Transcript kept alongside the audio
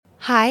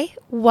Hi,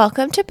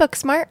 welcome to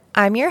Booksmart.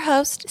 I'm your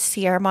host,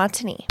 Sierra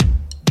Montani.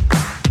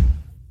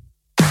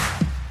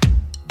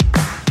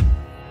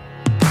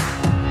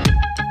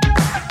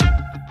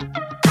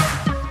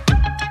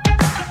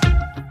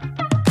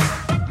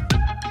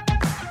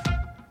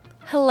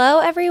 Hello,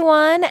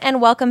 everyone, and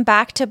welcome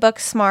back to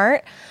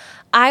Booksmart.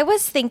 I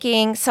was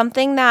thinking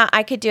something that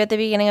I could do at the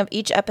beginning of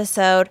each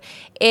episode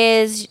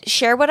is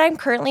share what I'm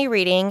currently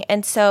reading.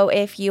 And so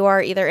if you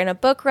are either in a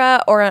book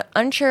rut or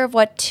unsure of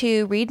what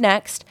to read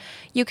next,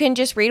 you can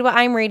just read what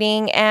I'm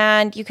reading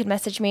and you can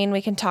message me and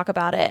we can talk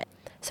about it.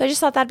 So I just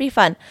thought that'd be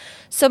fun.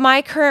 So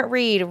my current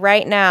read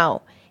right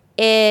now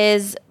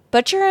is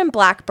Butcher and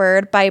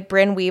Blackbird by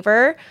Brynne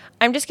Weaver.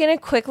 I'm just going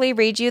to quickly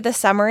read you the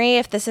summary.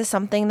 If this is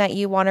something that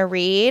you want to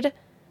read,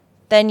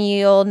 then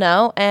you'll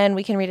know and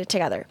we can read it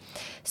together.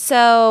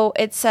 So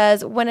it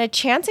says, when a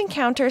chance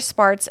encounter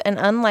sparks an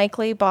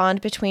unlikely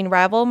bond between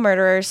rival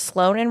murderers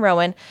Sloane and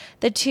Rowan,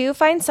 the two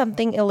find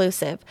something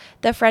elusive,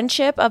 the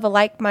friendship of a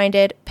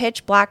like-minded,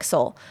 pitch-black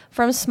soul.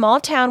 From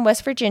small-town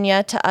West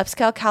Virginia to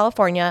upscale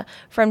California,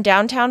 from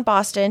downtown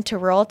Boston to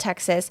rural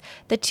Texas,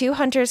 the two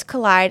hunters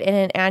collide in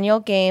an annual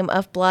game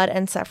of blood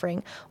and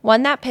suffering,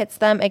 one that pits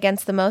them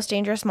against the most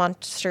dangerous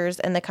monsters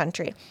in the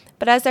country.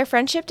 But as their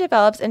friendship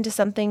develops into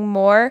something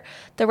more,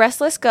 the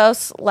restless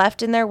ghosts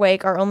left in their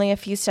wake are only a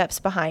few steps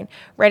behind,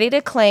 ready to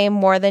claim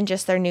more than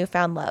just their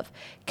newfound love.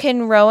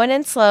 Can Rowan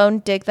and Sloane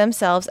dig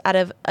themselves out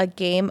of a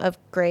game of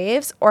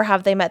graves, or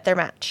have they met their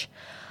match?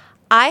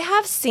 I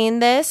have seen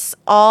this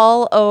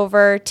all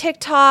over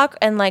TikTok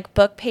and like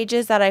book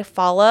pages that I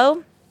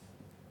follow.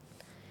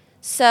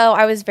 So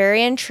I was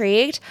very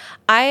intrigued.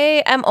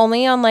 I am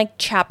only on like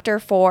chapter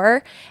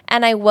 4,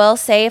 and I will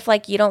say if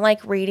like you don't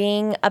like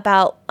reading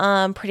about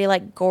pretty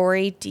like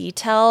gory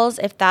details,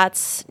 if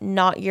that's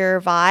not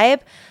your vibe,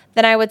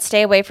 then I would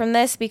stay away from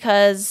this,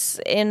 because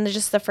in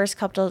just the first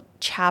couple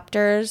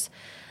chapters,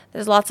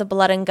 there's lots of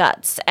blood and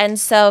guts. And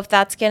so if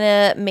that's going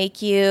to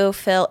make you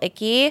feel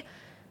icky,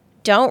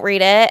 don't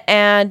read it,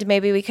 and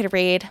maybe we could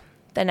read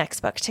the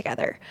next book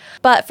together.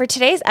 But for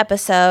today's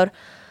episode,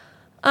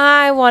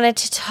 I wanted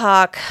to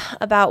talk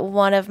about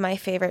one of my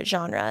favorite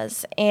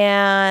genres,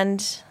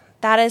 and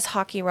that is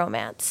hockey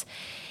romance.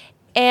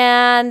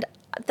 And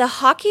the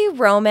hockey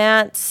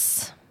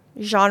romance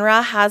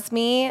genre has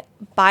me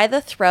by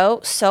the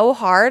throat so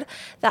hard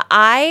that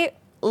I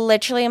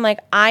literally am like,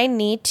 I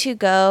need to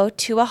go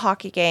to a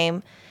hockey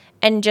game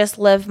and just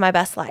live my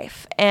best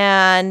life.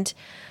 And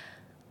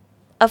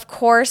of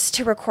course,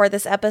 to record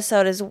this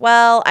episode as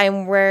well,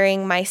 I'm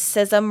wearing my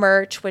SZA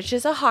merch, which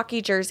is a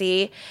hockey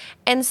jersey.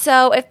 And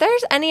so if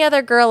there's any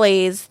other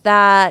girlies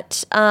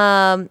that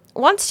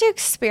wants to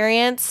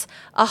experience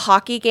a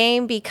hockey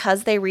game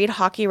because they read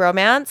hockey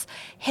romance,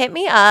 hit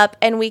me up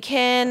and we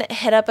can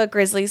hit up a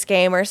Grizzlies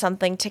game or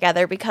something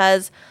together,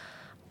 because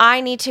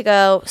I need to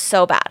go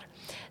so bad.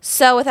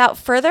 So without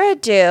further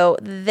ado,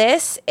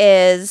 this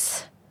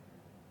is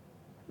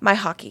my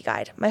hockey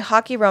guide, my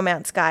hockey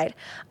romance guide.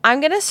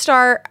 I'm going to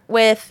start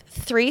with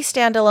 3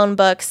 standalone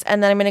books,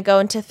 and then I'm going to go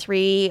into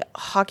 3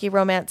 hockey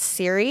romance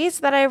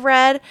series that I've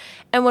read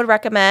and would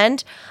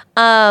recommend.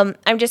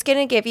 I'm just going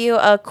to give you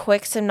a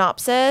quick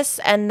synopsis,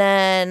 and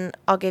then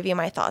I'll give you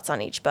my thoughts on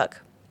each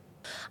book.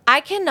 I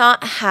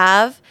cannot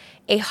have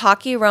a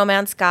hockey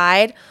romance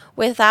guide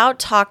without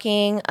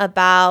talking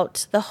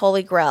about the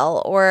Holy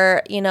Grail,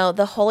 or,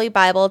 the Holy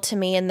Bible to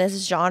me in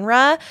this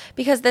genre,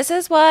 because this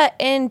is what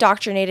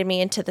indoctrinated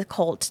me into the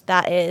cult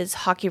that is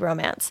hockey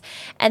romance.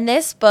 And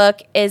this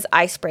book is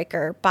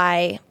Icebreaker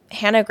by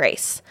Hannah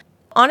Grace.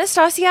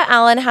 Anastasia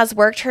Allen has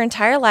worked her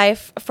entire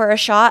life for a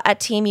shot at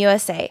Team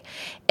USA.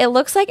 It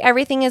looks like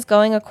everything is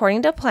going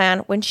according to plan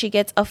when she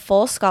gets a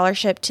full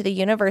scholarship to the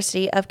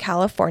University of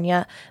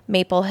California,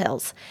 Maple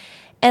Hills,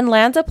 and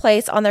lands a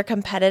place on their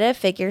competitive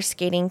figure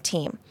skating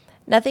team.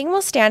 Nothing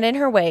will stand in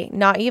her way,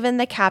 not even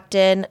the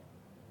captain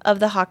of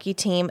the hockey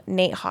team,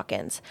 Nate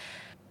Hawkins.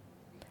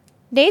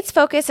 Nate's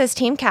focus as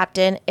team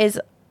captain is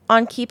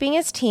on keeping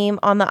his team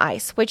on the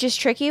ice, which is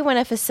tricky when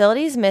a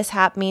facilities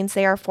mishap means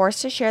they are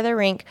forced to share the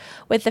rink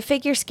with the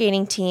figure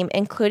skating team,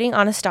 including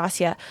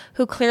Anastasia,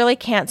 who clearly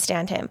can't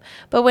stand him.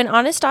 But when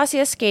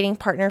Anastasia's skating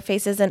partner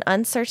faces an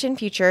uncertain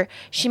future,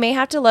 she may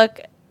have to look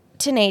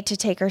to Nate to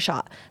take her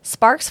shot.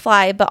 Sparks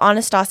fly, but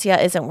Anastasia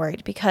isn't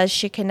worried because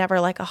she can never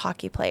like a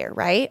hockey player,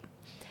 right?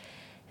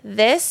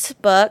 This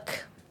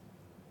book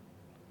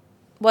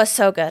was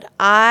so good.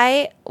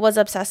 I was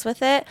obsessed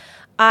with it.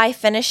 I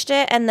finished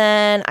it, and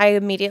then I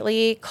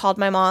immediately called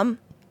my mom,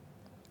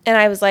 and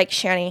I was like,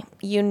 Shani,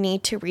 you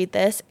need to read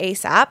this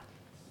ASAP.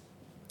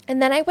 And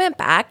then I went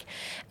back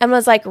and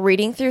was like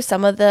reading through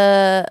some of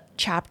the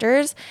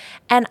chapters,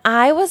 and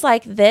I was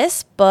like,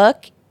 this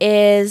book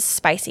is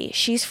spicy.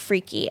 She's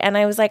freaky. And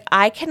I was like,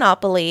 I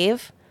cannot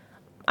believe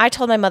I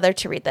told my mother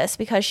to read this,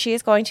 because she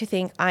is going to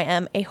think I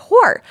am a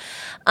whore.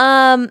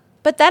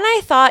 But then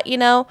I thought,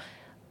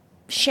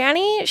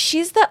 Shani,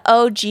 she's the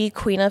OG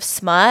queen of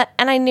smut,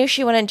 and I knew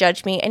she wouldn't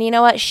judge me. And you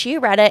know what? She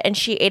read it and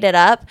she ate it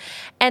up.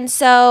 And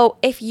so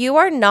if you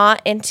are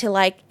not into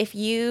if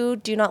you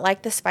do not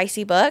like the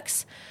spicy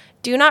books,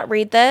 do not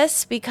read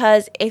this,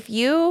 because if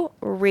you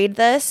read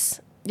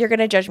this, you're going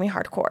to judge me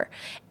hardcore.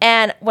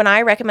 And when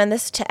I recommend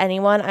this to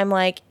anyone, I'm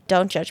like,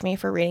 don't judge me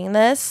for reading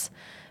this,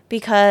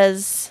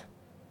 because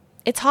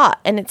it's hot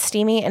and it's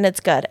steamy and it's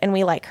good and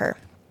we like her.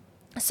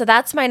 So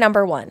that's my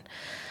number one.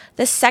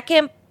 The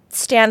second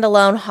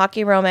standalone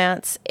hockey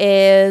romance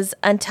is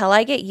Until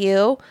I Get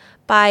You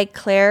by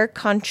Claire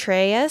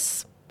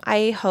Contreras.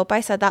 I hope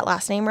I said that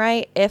last name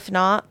right. If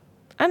not,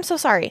 I'm so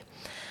sorry.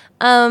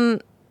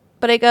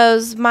 But it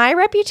goes, my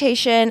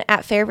reputation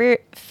at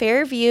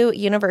Fairview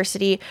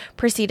University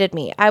preceded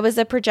me. I was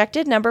a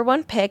projected number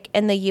one pick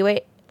in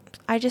the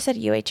I just said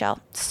UHL.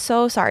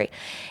 So sorry.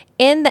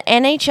 In the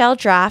NHL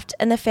draft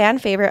and the fan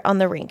favorite on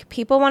the rink.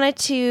 People wanted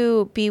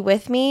to be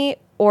with me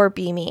or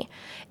be me,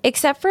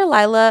 except for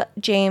Lila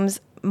James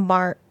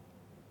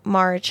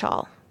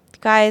Marichal.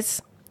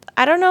 Guys,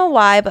 I don't know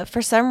why, but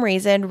for some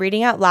reason,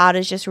 reading out loud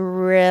is just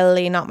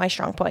really not my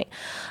strong point.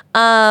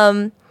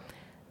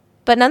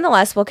 But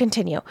nonetheless, we'll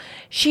continue.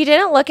 She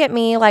didn't look at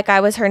me like I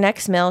was her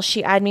next meal.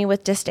 She eyed me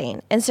with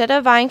disdain. Instead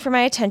of vying for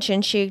my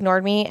attention, she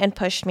ignored me and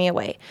pushed me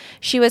away.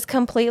 She was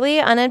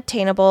completely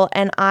unobtainable,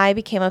 and I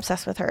became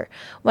obsessed with her.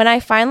 When I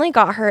finally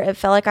got her, it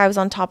felt like I was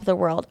on top of the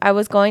world. I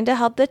was going to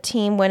help the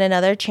team win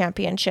another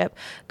championship,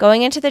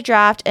 going into the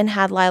draft, and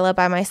had Lila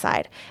by my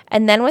side.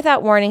 And then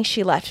without warning,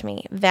 she left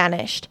me,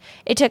 vanished.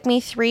 It took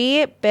me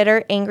 3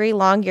 bitter, angry,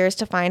 long years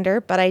to find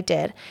her, but I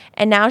did.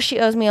 And now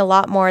she owes me a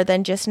lot more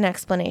than just an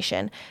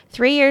explanation.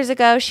 3 years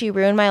ago, she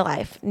ruined my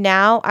life.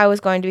 Now I was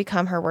going to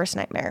become her worst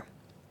nightmare.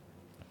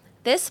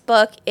 This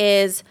book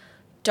is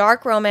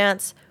dark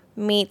romance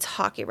meets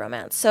hockey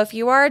romance. So if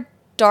you are a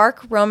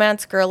dark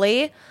romance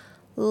girly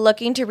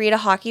looking to read a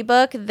hockey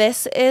book,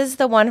 this is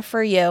the one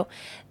for you.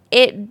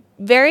 It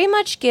very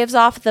much gives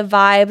off the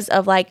vibes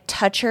of like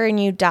Touch Her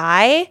and You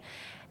Die.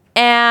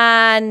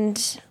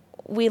 And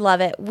we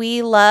love it.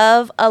 We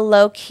love a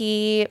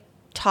low-key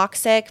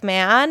toxic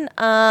man.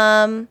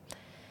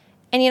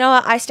 And you know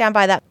what? I stand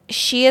by that.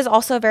 She is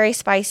also very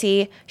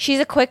spicy. She's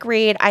a quick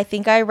read. I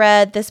think I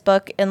read this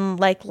book in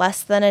like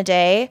less than a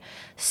day.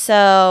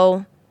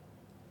 So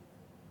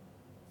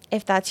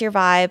if that's your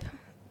vibe,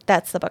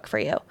 that's the book for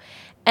you.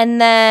 And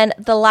then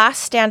the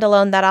last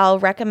standalone that I'll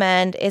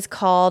recommend is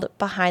called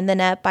Behind the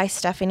Net by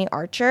Stephanie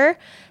Archer.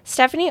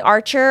 Stephanie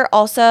Archer,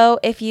 also,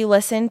 if you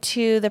listen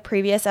to the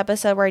previous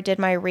episode where I did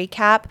my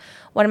recap,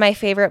 one of my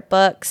favorite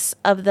books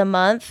of the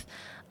month,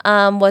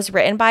 was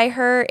written by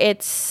her.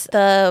 It's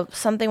the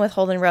something with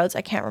Holden Rhodes.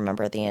 I cannot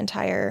remember the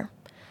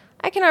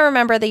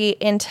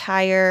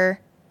entire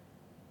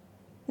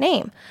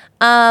name.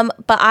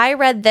 But I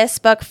read this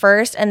book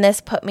first, and this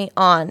put me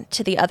on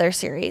to the other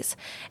series.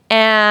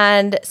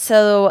 And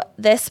so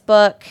this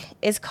book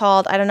is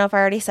called, I don't know if I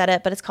already said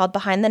it, but it's called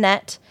Behind the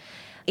Net.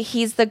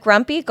 He's the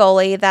grumpy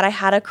goalie that I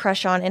had a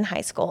crush on in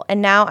high school,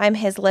 and now I'm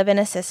his live-in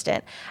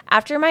assistant.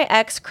 After my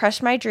ex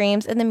crushed my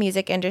dreams in the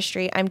music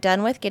industry, I'm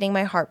done with getting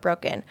my heart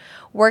broken.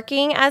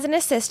 Working as an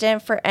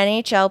assistant for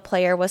NHL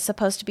player was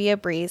supposed to be a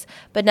breeze,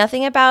 but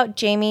nothing about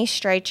Jamie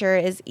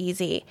Streicher is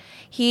easy.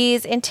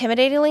 He's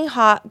intimidatingly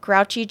hot,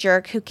 grouchy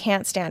jerk who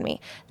can't stand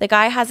me. The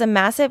guy has a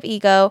massive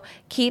ego,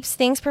 keeping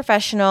things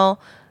professional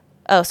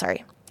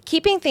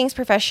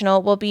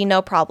will be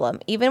no problem,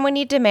 even when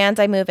he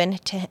demands I move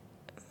into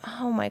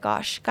Oh my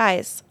gosh,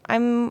 guys,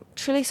 I'm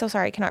truly so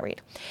sorry I cannot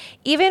read.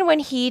 Even when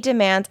he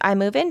demands I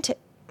move into...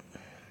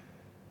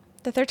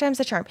 The third time's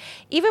the charm.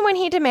 Even when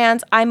he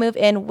demands I move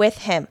in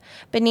with him.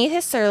 Beneath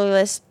his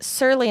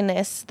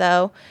surliness,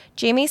 though,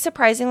 Jamie's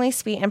surprisingly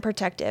sweet and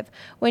protective.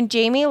 When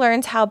Jamie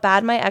learns how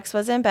bad my ex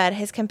was in bed,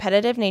 his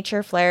competitive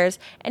nature flares,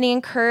 and he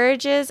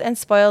encourages and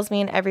spoils me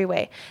in every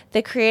way.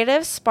 The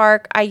creative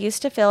spark I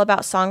used to feel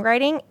about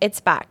songwriting, it's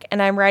back,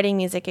 and I'm writing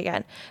music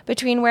again.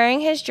 Between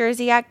wearing his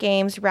jersey at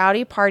games,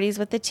 rowdy parties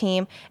with the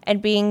team,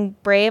 and being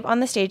brave on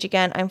the stage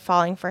again, I'm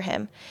falling for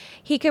him.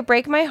 He could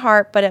break my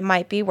heart, but it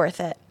might be worth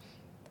it.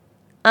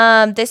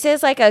 This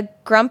is like a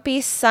grumpy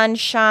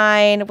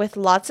sunshine with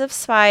lots of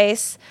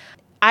spice.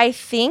 I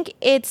think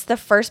it's the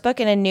first book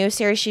in a new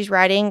series she's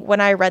writing.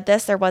 When I read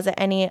this, there wasn't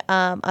any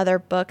other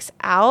books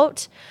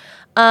out.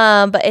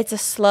 But it's a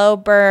slow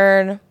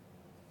burn,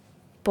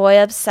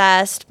 boy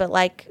obsessed, but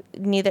like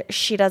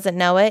she doesn't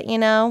know it, you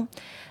know?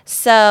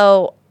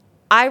 So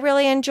I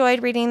really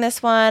enjoyed reading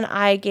this one.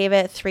 I gave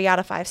it 3 out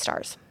of 5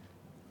 stars.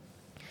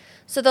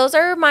 So those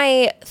are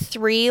my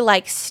 3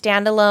 like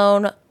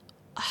standalone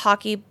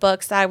hockey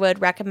books that I would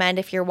recommend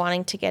if you're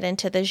wanting to get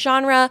into the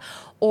genre,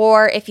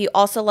 or if you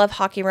also love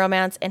hockey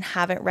romance and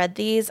haven't read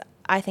these.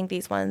 I think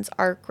these ones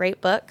are great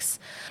books.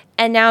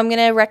 And now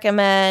we're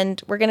going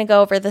to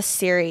go over the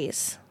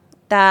series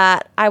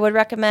that I would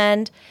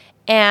recommend.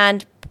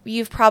 And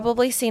you've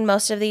probably seen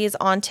most of these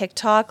on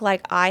TikTok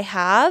like I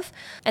have.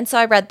 And so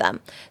I read them.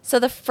 So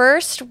the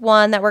first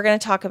one that we're going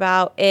to talk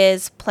about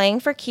is Playing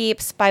for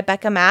Keeps by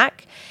Becca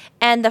Mack.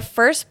 And the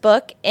first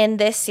book in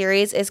this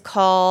series is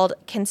called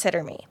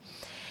Consider Me.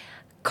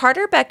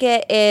 Carter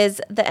Beckett is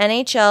the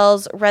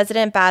NHL's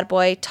resident bad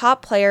boy,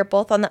 top player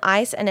both on the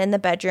ice and in the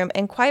bedroom,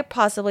 and quite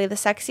possibly the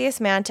sexiest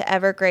man to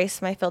ever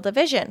grace my field of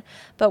vision.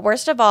 But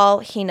worst of all,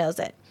 he knows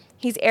it.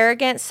 He's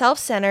arrogant,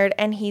 self-centered,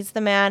 and he's the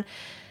man.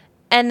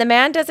 And the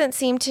man doesn't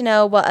seem to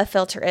know what a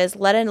filter is,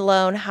 let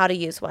alone how to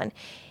use one.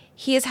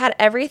 He has had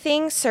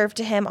everything served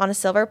to him on a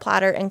silver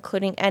platter,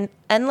 including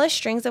endless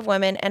strings of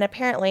women, and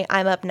apparently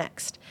I'm up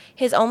next.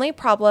 His only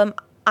problem,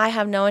 I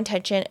have no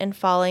intention in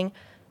falling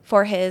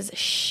for his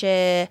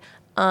charm.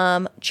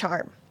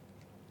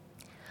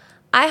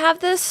 I have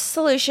this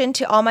solution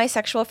to all my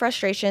sexual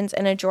frustrations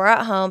in a drawer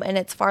at home, and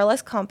it's far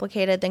less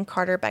complicated than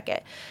Carter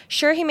Beckett.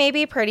 Sure, he may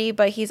be pretty,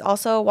 but he's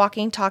also a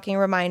walking, talking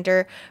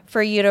reminder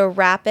for you to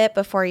wrap it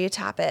before you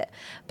tap it.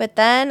 But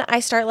then I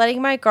start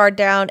letting my guard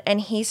down,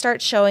 and he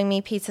starts showing me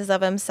pieces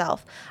of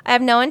himself. I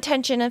have no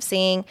intention of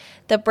seeing.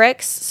 The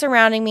bricks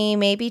surrounding me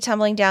may be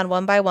tumbling down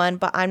one by one,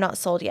 but I'm not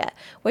sold yet,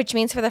 which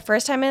means for the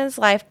first time in his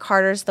life,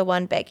 Carter's the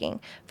one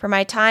begging for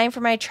my time,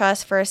 for my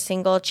trust, for a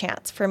single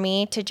chance, for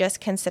me to just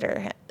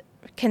consider him.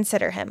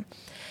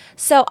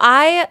 So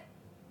I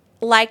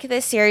like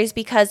this series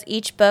because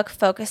each book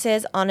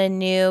focuses on a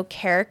new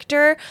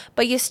character,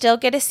 but you still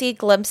get to see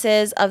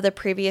glimpses of the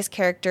previous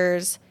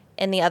characters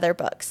in the other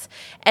books.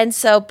 And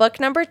so book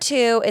number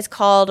 2 is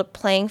called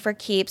Playing for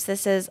Keeps.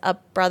 This is a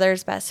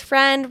brother's best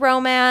friend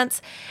romance.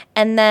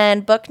 And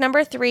then book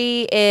number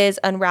 3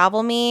 is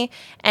Unravel Me,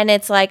 and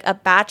it's like a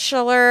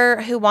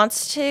bachelor who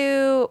wants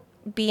to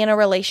be in a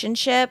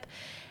relationship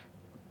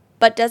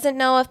but doesn't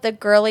know if the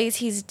girlies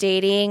he's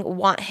dating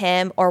want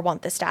him or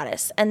want the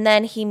status. And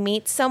then he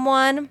meets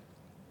someone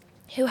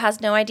who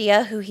has no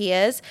idea who he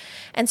is.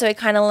 And so he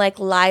kind of like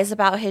lies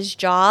about his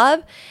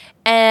job.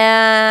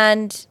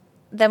 And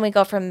then we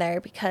go from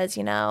there because,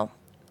 you know,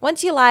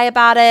 once you lie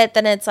about it,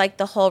 then it's like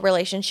the whole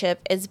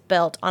relationship is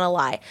built on a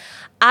lie.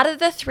 Out of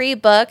the 3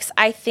 books,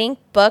 I think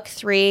book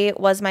 3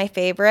 was my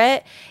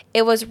favorite.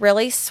 It was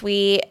really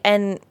sweet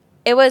and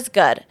it was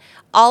good.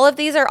 All of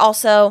these are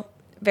also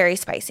very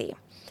spicy.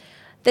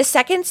 The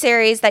second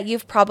series that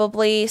you've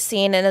probably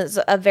seen and is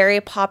a very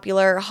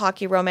popular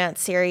hockey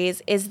romance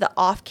series is the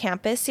Off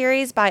Campus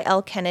series by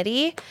Elle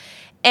Kennedy.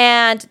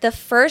 And the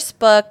first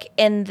book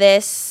in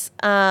this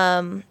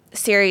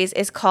series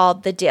is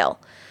called The Deal.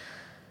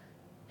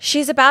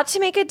 She's about to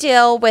make a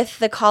deal with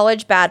the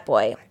college bad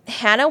boy.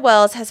 Hannah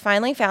Wells has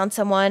finally found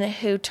someone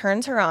who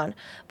turns her on.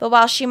 But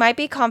while she might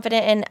be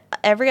confident in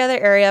every other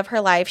area of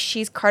her life,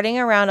 she's carting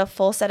around a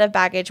full set of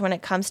baggage when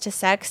it comes to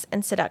sex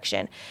and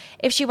seduction.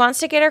 If she wants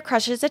to get her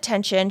crush's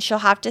attention, she'll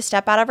have to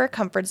step out of her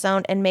comfort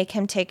zone and make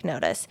him take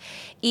notice,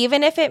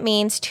 even if it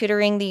means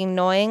tutoring the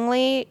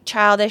annoyingly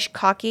childish,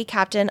 cocky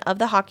captain of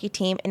the hockey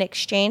team in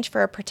exchange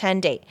for a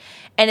pretend date.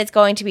 And it's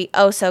going to be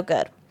oh so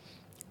good.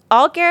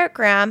 All Garrett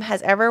Graham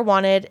has ever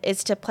wanted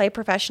is to play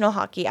professional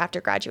hockey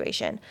after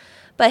graduation,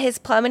 but his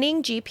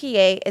plummeting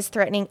GPA is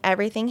threatening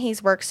everything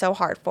he's worked so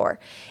hard for.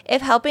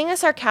 If helping a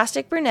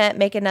sarcastic brunette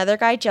make another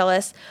guy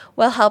jealous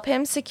will help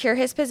him secure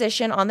his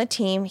position on the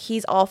team,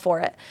 he's all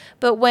for it.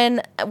 But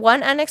when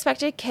one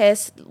unexpected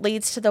kiss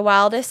leads to the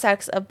wildest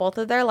sex of both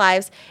of their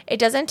lives, it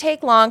doesn't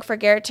take long for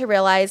Garrett to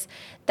realize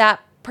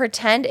that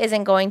pretend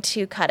isn't going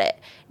to cut it.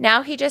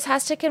 Now he just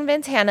has to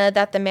convince Hannah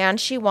that the man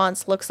she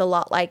wants looks a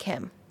lot like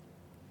him.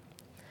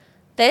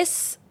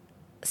 This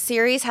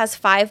series has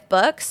 5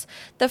 books.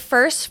 The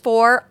first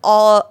 4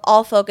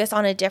 all focus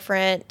on a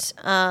different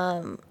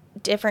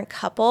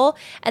couple,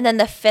 and then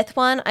the 5th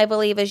one I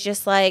believe is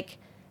just like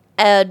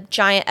a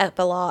giant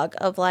epilogue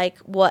of like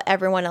what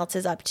everyone else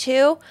is up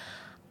to.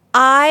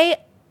 I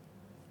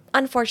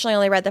unfortunately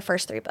only read the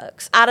first 3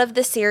 books. Out of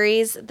the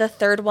series, the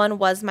 3rd one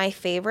was my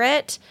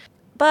favorite.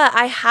 But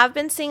I have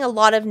been seeing a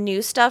lot of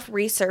new stuff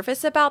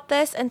resurface about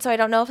this, and so I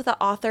don't know if the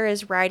author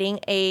is writing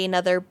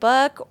another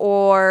book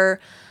or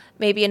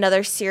maybe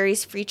another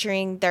series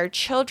featuring their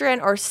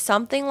children or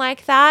something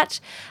like that,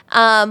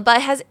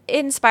 but has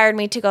inspired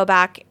me to go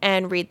back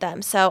and read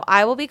them. So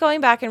I will be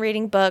going back and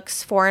reading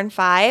books 4 and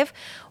 5.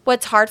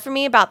 What's hard for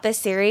me about this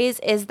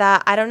series is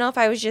that I don't know if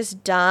I was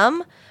just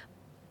dumb,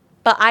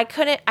 but I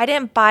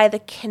didn't buy the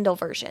Kindle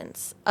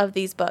versions of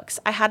these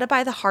books. I had to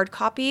buy the hard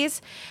copies.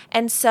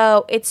 And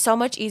so it's so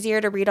much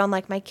easier to read on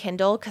like my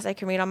Kindle because I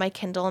can read on my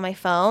Kindle and my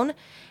phone.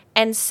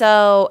 And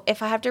so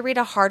if I have to read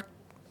a hard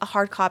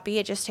copy,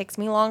 it just takes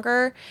me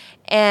longer.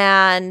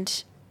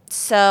 And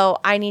so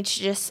I need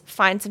to just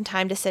find some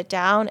time to sit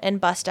down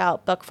and bust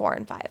out book 4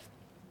 and 5.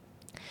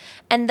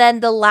 And then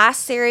the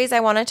last series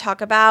I want to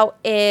talk about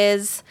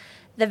is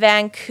the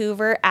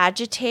Vancouver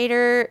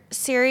Agitator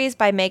series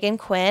by Megan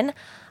Quinn.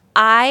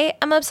 I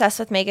am obsessed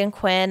with Megan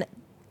Quinn.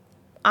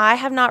 I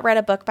have not read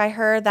a book by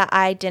her that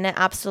I didn't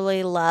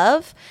absolutely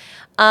love.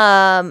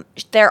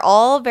 They're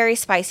all very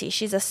spicy.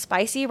 She's a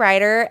spicy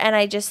writer, and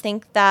I just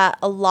think that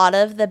a lot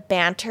of the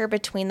banter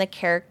between the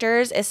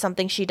characters is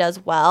something she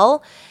does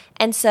well.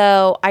 And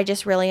so I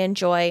just really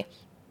enjoy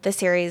the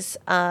series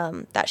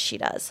that she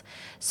does.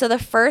 So the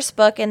first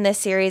book in this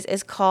series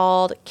is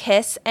called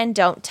Kiss and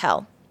Don't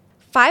Tell.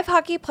 5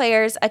 hockey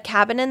players, a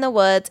cabin in the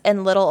woods,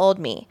 and little old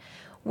me.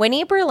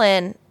 Winnie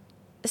Berlin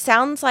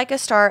sounds like a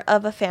start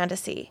of a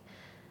fantasy,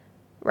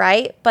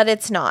 right? But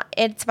it's not.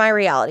 It's my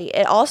reality.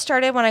 It all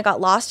started when I got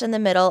lost in the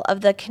middle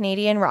of the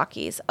Canadian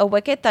Rockies. A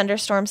wicked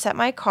thunderstorm sent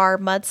my car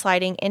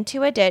mudsliding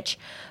into a ditch.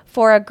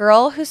 For a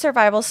girl whose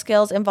survival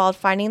skills involved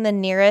finding the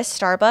nearest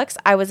Starbucks,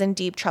 I was in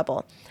deep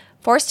trouble.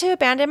 Forced to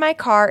abandon my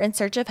car in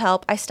search of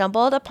help, I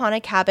stumbled upon a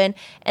cabin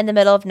in the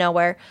middle of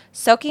nowhere,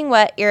 soaking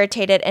wet,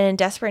 irritated, and in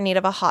desperate need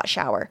of a hot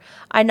shower.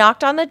 I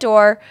knocked on the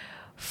door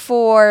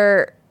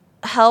for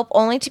help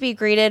only to be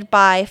greeted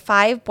by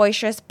 5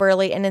 boisterous,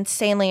 burly, and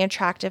insanely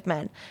attractive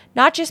men.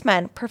 Not just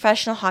men,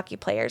 professional hockey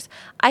players.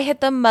 I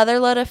hit the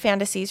motherload of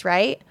fantasies,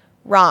 right?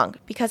 Wrong,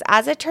 because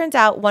as it turns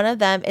out, one of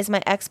them is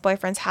my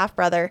ex-boyfriend's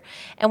half-brother,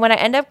 and when I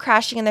end up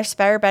crashing in their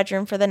spare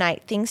bedroom for the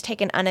night, things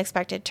take an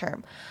unexpected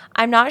turn.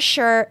 I'm not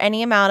sure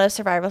any amount of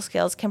survival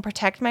skills can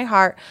protect my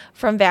heart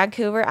from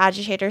Vancouver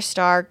Agitator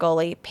star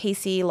goalie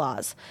Pacey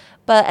Laws,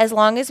 but as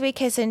long as we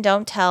kiss and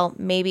don't tell,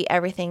 maybe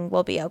everything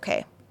will be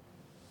okay.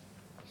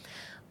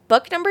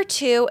 Book number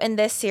 2 in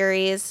this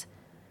series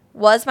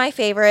was my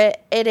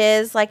favorite. It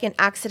is like an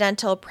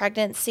accidental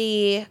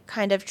pregnancy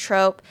kind of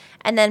trope.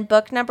 And then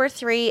book number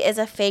 3 is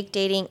a fake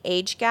dating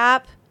age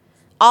gap.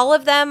 All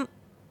of them,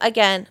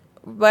 again,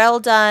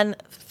 well done.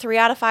 3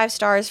 out of 5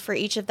 stars for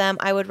each of them.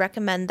 I would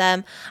recommend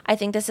them. I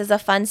think this is a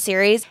fun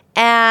series.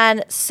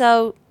 And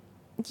so,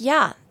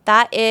 yeah,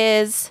 that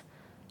is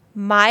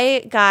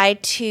my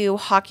guide to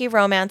hockey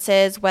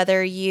romances,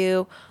 whether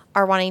you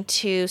are wanting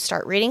to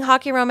start reading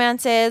hockey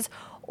romances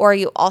or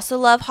you also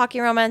love hockey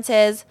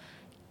romances.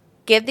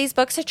 Give these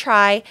books a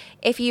try.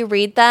 If you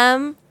read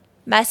them,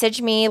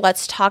 message me.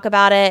 Let's talk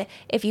about it.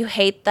 If you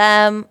hate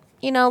them,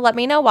 let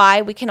me know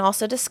why. We can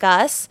also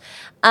discuss.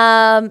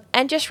 And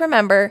just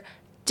remember,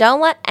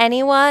 don't let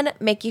anyone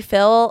make you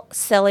feel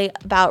silly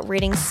about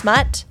reading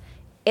smut.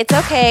 It's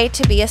okay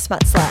to be a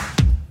smut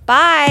slut.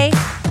 Bye.